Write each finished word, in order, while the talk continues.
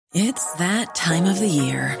It's that time of the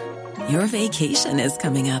year. Your vacation is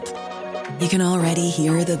coming up. You can already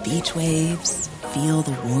hear the beach waves, feel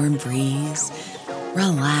the warm breeze,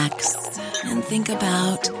 relax, and think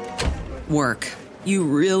about work. You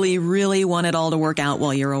really, really want it all to work out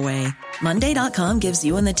while you're away. Monday.com gives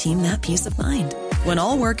you and the team that peace of mind. When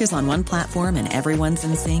all work is on one platform and everyone's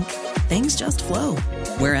in sync, things just flow.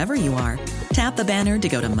 Wherever you are, tap the banner to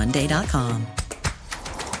go to Monday.com.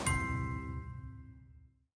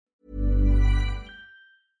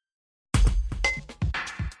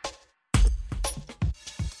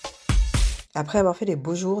 Après avoir fait les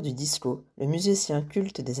beaux jours du disco, le musicien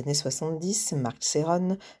culte des années 70, Mark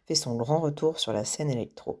Serron, fait son grand retour sur la scène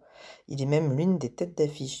électro. Il est même l'une des têtes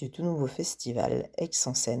d'affiche du tout nouveau festival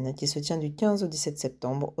Aix-en-Seine qui se tient du 15 au 17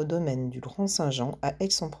 septembre au domaine du Grand Saint-Jean à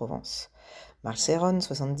Aix-en-Provence. Mark Serron,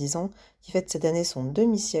 70 ans, qui fête cette année son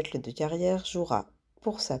demi-siècle de carrière, jouera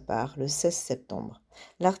pour sa part le 16 septembre.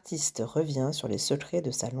 L'artiste revient sur les secrets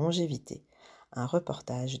de sa longévité. Un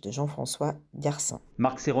reportage de Jean-François Garcin.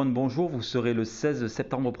 Mark Serron, bonjour, vous serez le 16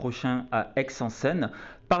 septembre prochain à Aix-en-Seine.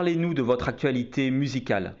 Parlez-nous de votre actualité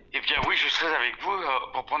musicale. Eh bien oui, je serai avec vous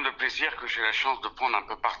pour prendre le plaisir que j'ai la chance de prendre un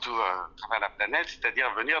peu partout à travers la planète, c'est-à-dire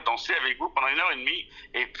venir danser avec vous pendant 1h30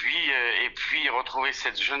 et puis retrouver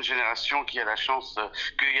cette jeune génération qui a la chance, dont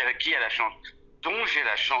j'ai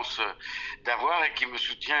la chance d'avoir et qui me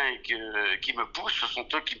soutient et qui me pousse. Ce sont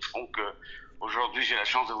eux qui me font que aujourd'hui, j'ai la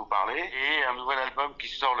chance de vous parler, et un nouvel album qui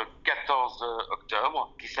sort le 14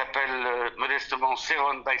 octobre, qui s'appelle modestement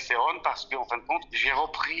Serron by Serron, parce qu'en fin de compte, j'ai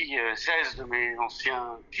repris 16 de mes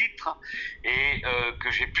anciens titres, et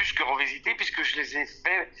que j'ai plus que revisité, puisque je les ai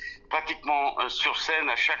faits pratiquement sur scène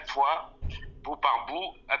à chaque fois, bout par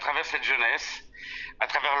bout, à travers cette jeunesse, à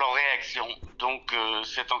travers leurs réactions. Donc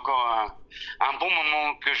c'est encore un bon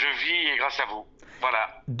moment que je vis, et grâce à vous.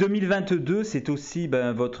 Voilà. 2022, c'est aussi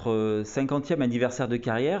votre 50e anniversaire de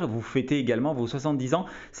carrière. Vous fêtez également vos 70 ans.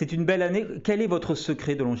 C'est une belle année. Quel est votre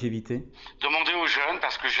secret de longévité ? Demandez aux jeunes,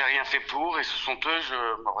 parce que j'ai rien fait pour, et ce sont eux, je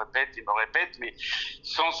me répète, mais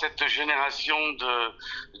sans cette génération de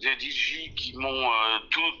DJ qui m'ont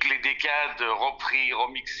toutes les décades repris,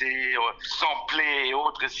 remixé, samplé et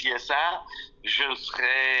autres CSA, je ne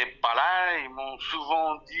serais pas là. Ils m'ont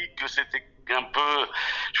souvent dit que c'était un peu,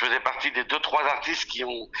 je faisais partie des 2-3 artistes qui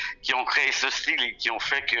ont créé ce style et qui ont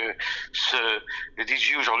fait que les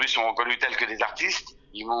DJ aujourd'hui sont reconnus tels que des artistes.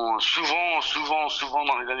 Ils m'ont souvent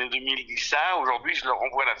dans les années 2000 dit ça. Aujourd'hui, je leur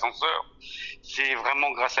renvoie l'ascenseur. C'est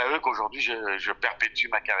vraiment grâce à eux qu'aujourd'hui je perpétue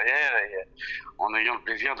ma carrière, et en ayant le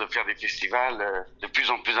plaisir de faire des festivals de plus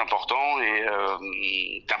en plus importants, et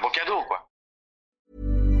c'est un beau cadeau, quoi.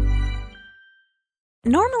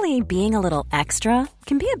 Normally, being a little extra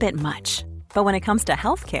can be a bit much. But when it comes to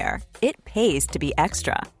healthcare, it pays to be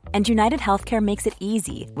extra. And United Healthcare makes it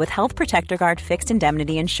easy with Health Protector Guard fixed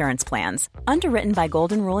indemnity insurance plans. Underwritten by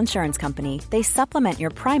Golden Rule Insurance Company, they supplement your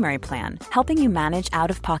primary plan, helping you manage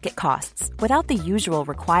out-of-pocket costs without the usual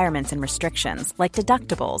requirements and restrictions like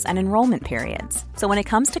deductibles and enrollment periods. So when it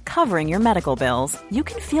comes to covering your medical bills, you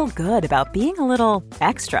can feel good about being a little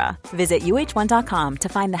extra. Visit uh1.com to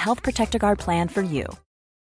find the Health Protector Guard plan for you.